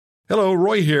Hello,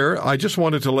 Roy here. I just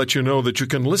wanted to let you know that you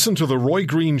can listen to The Roy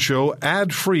Green Show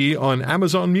ad-free on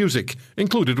Amazon Music,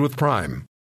 included with Prime.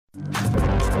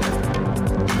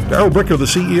 Darrell Bricker, the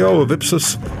CEO of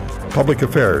Ipsos Public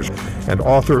Affairs and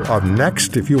author of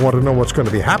Next. If you want to know what's going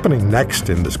to be happening next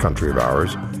in this country of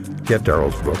ours, get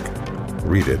Darrell's book,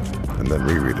 read it, and then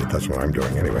reread it. That's what I'm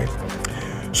doing anyway.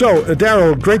 So,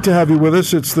 Darrell, great to have you with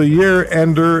us. It's the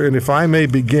year-ender, and if I may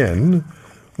begin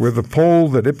with a poll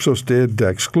that Ipsos did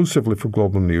exclusively for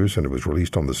Global News, and it was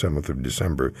released on the 7th of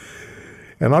December.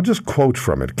 And I'll just quote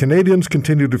from it. Canadians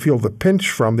continue to feel the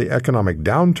pinch from the economic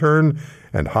downturn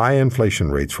and high inflation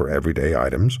rates for everyday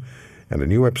items. And a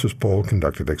new Ipsos poll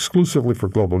conducted exclusively for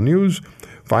Global News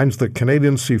finds that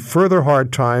Canadians see further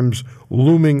hard times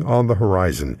looming on the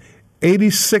horizon.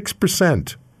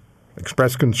 86%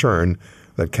 express concern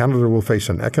that Canada will face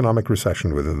an economic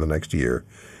recession within the next year.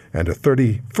 And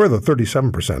further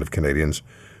 37% of Canadians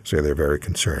say they're very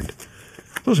concerned.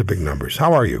 Those are big numbers.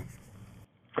 How are you?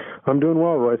 I'm doing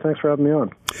well, Roy. Thanks for having me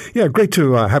on. Yeah, great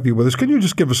to have you with us. Can you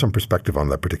just give us some perspective on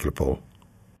that particular poll?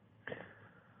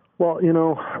 Well,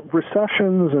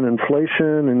 recessions and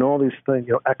inflation and all these things,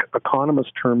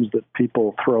 economist terms that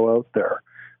people throw out there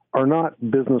are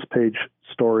not business page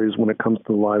stories when it comes to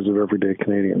the lives of everyday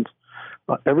Canadians.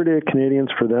 Everyday Canadians,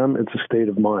 for them, it's a state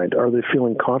of mind. Are they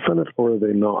feeling confident or are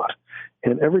they not?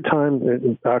 And every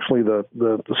time, actually,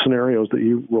 the scenarios that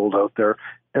you rolled out there,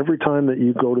 every time that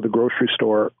you go to the grocery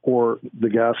store or the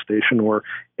gas station or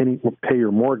pay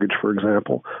your mortgage, for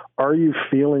example, are you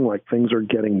feeling like things are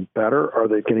getting better? Are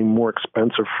they getting more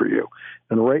expensive for you?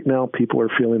 And right now, people are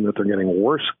feeling that they're getting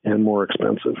worse and more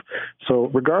expensive.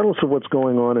 So regardless of what's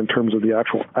going on in terms of the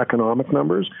actual economic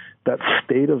numbers, that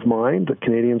state of mind that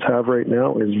Canadians have right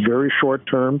now is very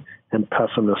short-term and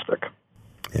pessimistic.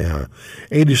 Yeah.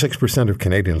 86% of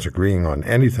Canadians agreeing on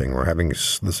anything or having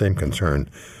the same concern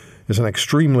is an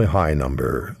extremely high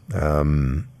number.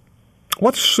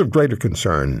 What's of greater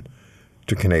concern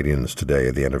to Canadians today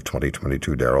at the end of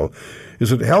 2022, Darrell?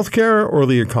 Is it healthcare or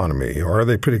the economy, or are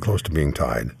they pretty close to being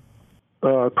tied?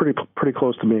 Pretty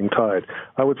close to being tied.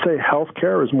 I would say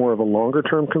healthcare is more of a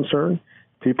longer-term concern.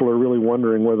 People are really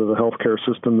wondering whether the healthcare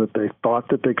system that they thought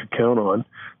that they could count on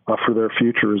for their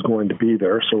future is going to be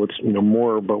there. So it's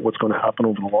more about what's going to happen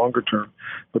over the longer term.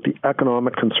 But the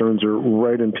economic concerns are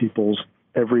right in people's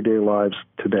everyday lives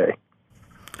today.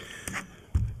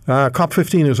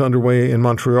 COP15 is underway in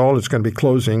Montreal. It's going to be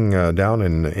closing down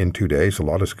in 2 days. A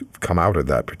lot has come out of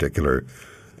that particular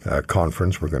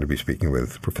conference. We're going to be speaking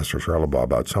with Professor Charlebois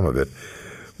about some of it.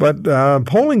 But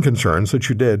polling concerns that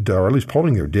you did, or at least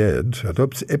polling you did at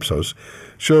Ipsos,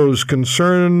 shows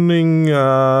concerning,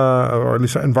 or at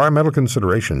least environmental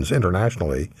considerations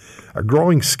internationally, a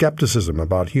growing skepticism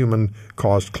about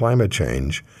human-caused climate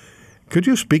change. Could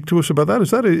you speak to us about that? Is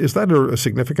that a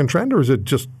significant trend, or is it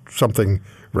just something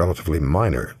relatively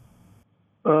minor?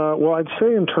 Well, I'd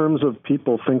say in terms of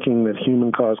people thinking that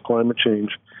human-caused climate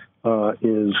change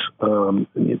is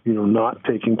not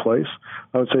taking place,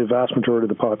 I would say a vast majority of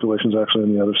the population is actually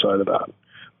on the other side of that,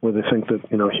 where they think that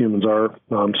humans are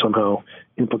somehow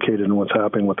implicated in what's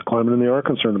happening with the climate, and they are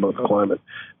concerned about the climate.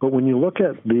 But when you look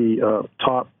at the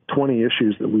top 20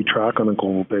 issues that we track on a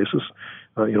global basis,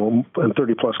 in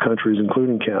 30 plus countries,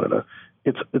 including Canada,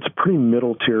 it's a pretty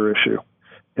middle tier issue,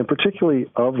 and particularly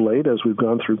of late as we've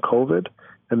gone through COVID,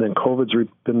 and then COVID's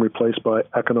been replaced by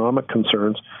economic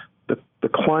concerns. The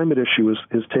climate issue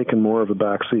is taken more of a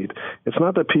backseat. It's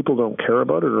not that people don't care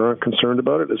about it or aren't concerned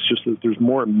about it. It's just that there's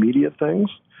more immediate things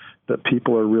that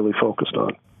people are really focused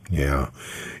on. Yeah.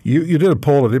 You did a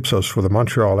poll at Ipsos for the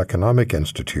Montreal Economic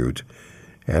Institute,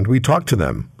 and we talked to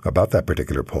them about that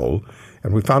particular poll,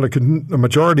 and we found a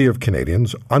majority of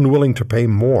Canadians unwilling to pay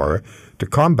more to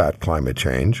combat climate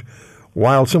change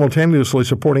while simultaneously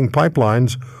supporting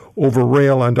pipelines over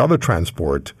rail and other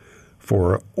transport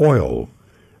for oil.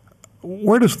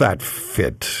 Where does that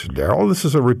fit, Darrell? This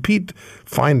is a repeat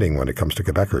finding when it comes to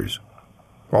Quebecers.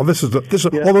 Well, this is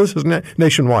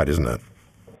nationwide, isn't it?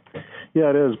 Yeah,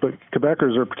 it is. But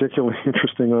Quebecers are particularly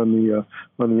interesting on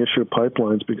the issue of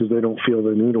pipelines because they don't feel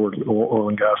they need oil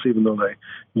and gas, even though they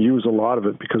use a lot of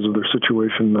it because of their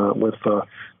situation with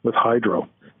hydro.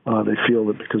 They feel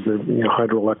that because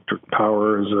hydroelectric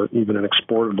power is even an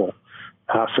exportable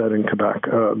asset in Quebec,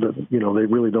 that they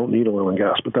really don't need oil and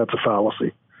gas. But that's a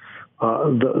fallacy.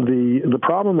 The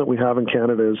problem that we have in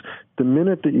Canada is the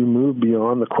minute that you move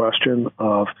beyond the question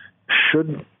of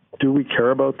do we care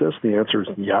about this, the answer is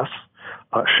yes.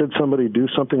 Should somebody do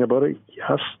something about it?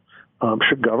 Yes.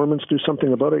 Should governments do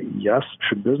something about it? Yes.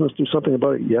 Should business do something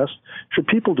about it? Yes. Should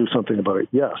people do something about it?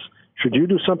 Yes. Should you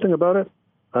do something about it?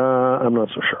 I'm not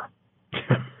so sure.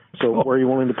 So are you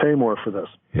willing to pay more for this?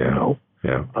 Yeah. No.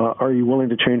 Yeah. Are you willing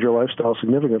to change your lifestyle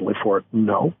significantly for it?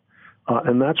 No.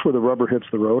 And that's where the rubber hits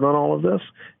the road on all of this,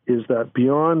 is that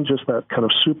beyond just that kind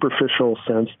of superficial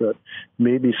sense that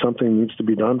maybe something needs to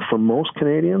be done for most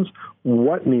Canadians,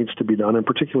 what needs to be done, and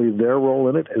particularly their role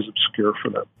in it, is obscure for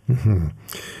them.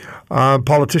 Mm-hmm.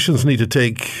 Politicians need to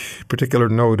take particular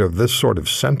note of this sort of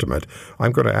sentiment.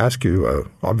 I'm going to ask you,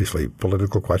 obviously,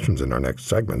 political questions in our next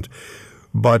segment.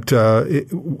 But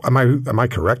am I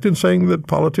correct in saying that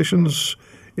politicians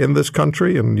in this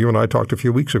country, and you and I talked a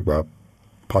few weeks ago about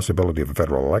possibility of a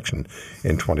federal election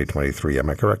in 2023. Am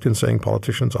I correct in saying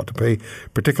politicians ought to pay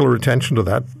particular attention to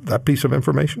that piece of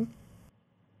information?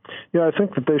 Yeah, I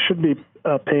think that they should be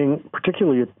paying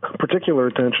particular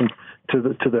attention to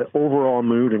the overall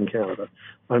mood in Canada.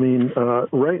 I mean,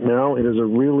 right now it is a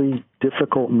really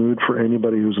difficult mood for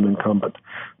anybody who's an incumbent.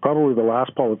 Probably the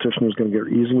last politician who's going to get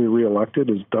easily reelected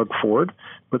is Doug Ford,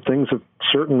 but things have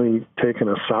certainly taken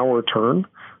a sour turn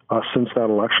since that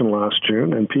election last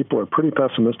June, and people are pretty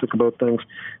pessimistic about things,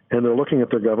 and they're looking at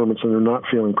their governments and they're not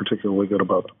feeling particularly good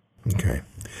about them. Okay.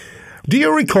 Do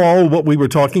you recall what we were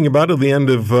talking about at the end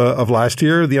of last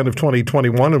year, the end of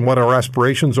 2021, and what our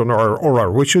aspirations or our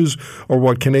wishes, or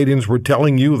what Canadians were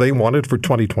telling you they wanted for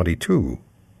 2022?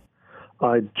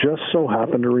 I just so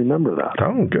happen to remember that.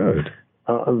 Oh, good.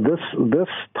 This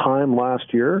time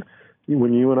last year,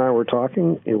 when you and I were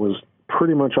talking, it was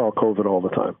pretty much all COVID all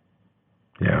the time.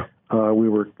 Yeah. We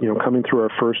were, coming through our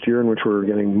first year in which we were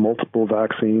getting multiple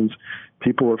vaccines.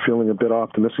 People were feeling a bit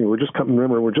optimistic. We're just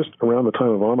around the time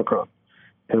of Omicron,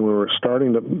 and we were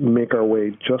starting to make our way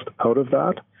just out of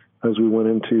that as we went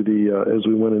into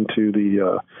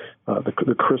the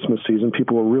Christmas season.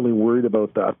 People were really worried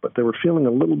about that, but they were feeling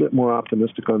a little bit more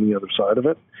optimistic on the other side of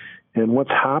it. And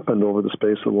what's happened over the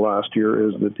space of the last year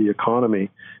is that the economy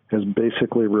has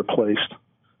basically replaced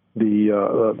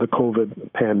the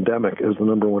COVID pandemic as the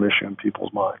number one issue in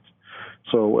people's minds.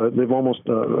 So they've almost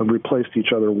replaced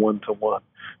each other one to one.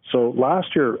 So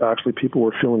last year, actually, people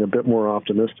were feeling a bit more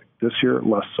optimistic. This year,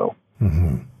 less so.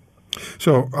 Mm-hmm.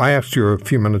 So I asked you a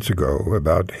few minutes ago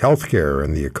about healthcare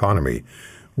and the economy,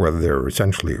 whether they're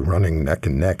essentially running neck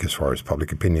and neck as far as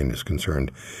public opinion is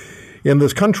concerned in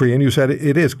this country, and you said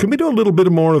it is. Can we do a little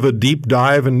bit more of a deep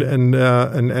dive and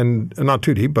not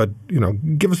too deep, but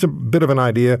give us a bit of an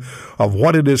idea of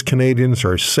what it is Canadians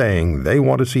are saying they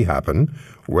want to see happen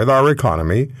with our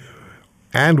economy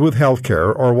and with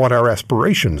healthcare, or what our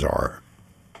aspirations are?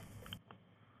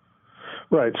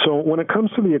 Right. So when it comes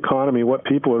to the economy, what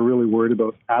people are really worried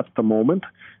about at the moment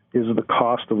is the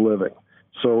cost of living.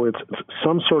 So it's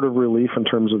some sort of relief in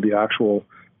terms of the actual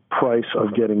price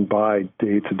of getting by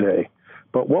day to day.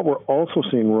 But what we're also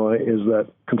seeing, Roy, is that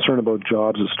concern about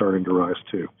jobs is starting to rise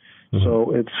too. Mm-hmm.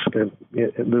 So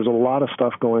there's a lot of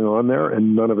stuff going on there,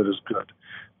 and none of it is good.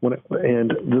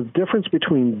 And the difference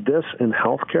between this and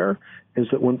healthcare is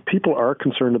that when people are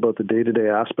concerned about the day-to-day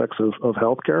aspects of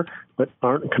healthcare, but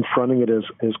aren't confronting it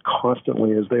as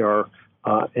constantly as they are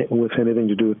with anything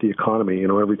to do with the economy.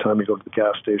 Every time you go to the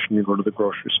gas station, you go to the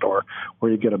grocery store, or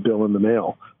you get a bill in the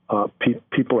mail,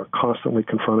 people are constantly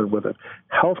confronted with it.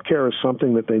 Healthcare is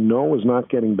something that they know is not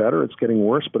getting better. It's getting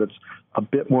worse, but it's a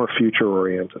bit more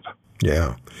future-oriented.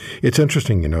 Yeah. It's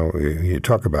interesting, you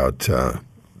talk about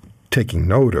taking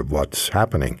note of what's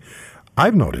happening.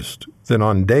 I've noticed that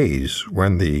on days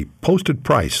when the posted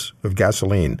price of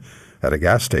gasoline at a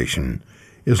gas station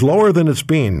is lower than it's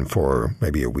been for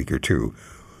maybe a week or two,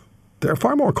 there are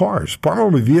far more cars, far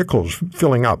more vehicles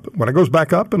filling up. When it goes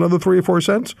back up another 3 or 4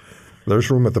 cents, there's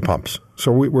room at the pumps.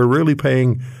 So we're really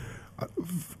paying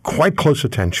quite close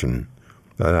attention.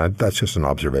 That's just an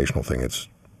observational thing.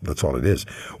 That's all it is.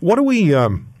 What do we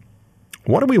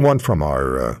want from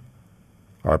our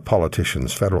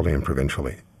politicians, federally and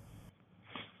provincially?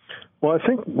 Well, I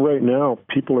think right now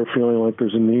people are feeling like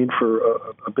there's a need for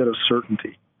a bit of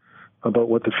certainty about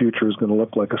what the future is going to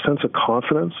look like, a sense of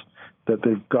confidence that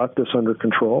they've got this under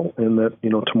control, and that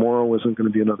tomorrow isn't going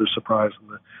to be another surprise,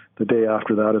 and the day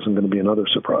after that isn't going to be another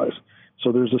surprise.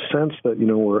 So there's a sense that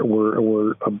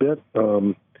we're a bit,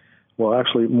 well,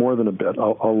 actually more than a bit,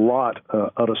 a lot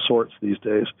out of sorts these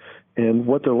days. And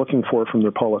what they're looking for from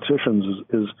their politicians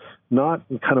is not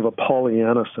kind of a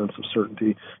Pollyanna sense of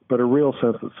certainty, but a real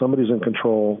sense that somebody's in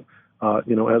control.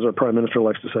 As our Prime Minister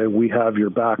likes to say, we have your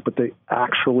back, but they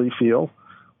actually feel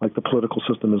like the political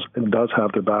system does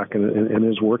have their back and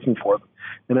is working for them.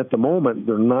 And at the moment,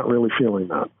 they're not really feeling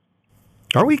that.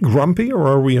 Are we grumpy, or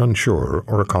are we unsure,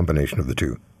 or a combination of the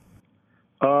two?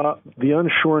 The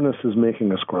unsureness is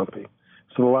making us grumpy.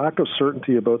 So the lack of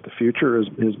certainty about the future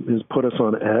has put us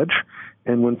on edge.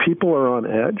 And when people are on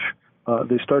edge,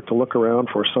 they start to look around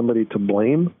for somebody to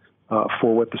blame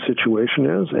for what the situation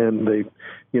is. And they,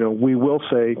 we will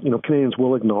say, Canadians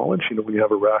will acknowledge, when you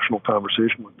have a rational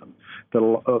conversation with them,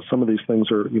 that some of these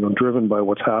things are, driven by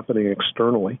what's happening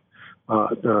externally.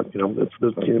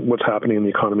 What's happening in the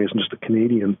economy isn't just a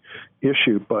Canadian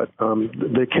issue, but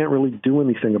they can't really do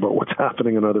anything about what's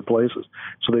happening in other places.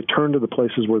 So they turn to the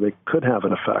places where they could have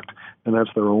an effect, and that's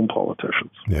their own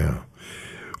politicians. Yeah.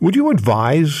 Would you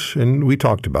advise, and we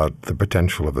talked about the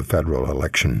potential of a federal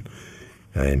election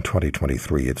in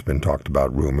 2023, it's been talked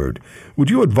about, rumored. Would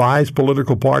you advise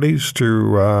political parties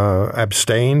to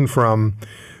abstain from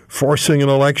forcing an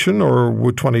election, or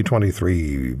would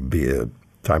 2023 be a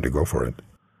time to go for it?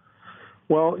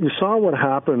 Well, you saw what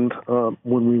happened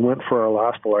when we went for our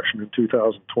last election in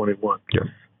 2021,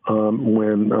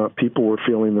 when people were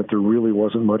feeling that there really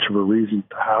wasn't much of a reason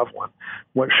to have one.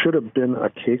 What should have been a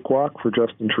cakewalk for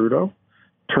Justin Trudeau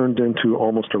turned into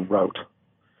almost a rout.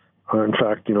 In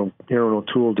fact, Aaron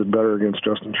O'Toole did better against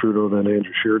Justin Trudeau than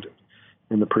Andrew Scheer did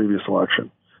in the previous election.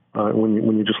 When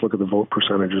you just look at the vote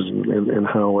percentages and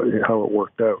how it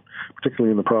worked out,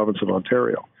 particularly in the province of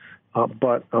Ontario.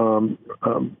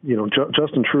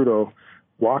 Justin Trudeau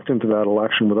walked into that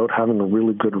election without having a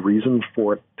really good reason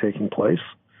for it taking place,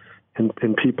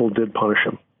 and people did punish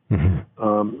him,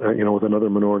 with another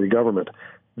minority government.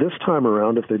 This time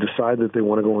around, if they decide that they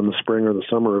want to go in the spring or the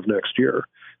summer of next year,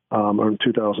 or in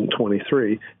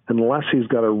 2023, unless he's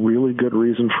got a really good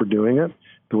reason for doing it,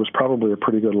 there was probably a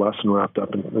pretty good lesson wrapped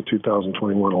up in the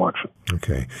 2021 election.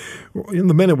 Okay. In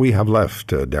the minute we have left,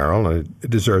 Darryl, and it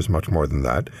deserves much more than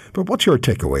that, but what's your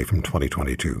takeaway from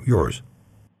 2022? Yours?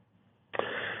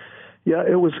 Yeah,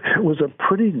 it was a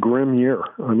pretty grim year.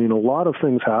 I mean, a lot of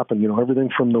things happened, everything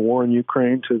from the war in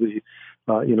Ukraine to the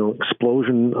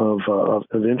explosion of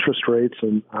interest rates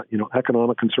and,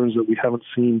 economic concerns that we haven't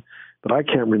seen, that I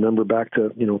can't remember back to,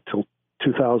 till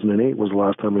 2008 was the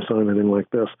last time we saw anything like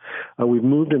this. We've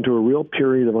moved into a real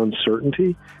period of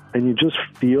uncertainty, and you just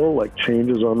feel like change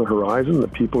is on the horizon,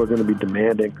 that people are going to be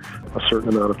demanding a certain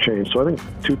amount of change. So I think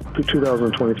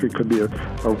 2023 could be a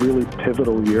really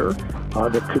pivotal year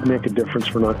that could make a difference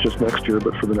for not just next year,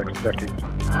 but for the next decade.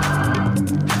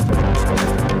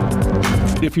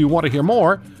 If you want to hear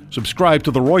more, subscribe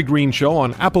to The Roy Green Show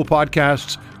on Apple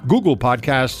Podcasts, Google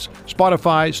Podcasts,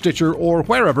 Spotify, Stitcher, or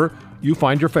wherever you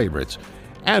find your favorites.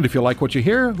 And if you like what you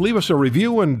hear, leave us a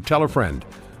review and tell a friend.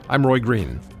 I'm Roy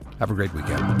Green. Have a great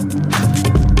weekend.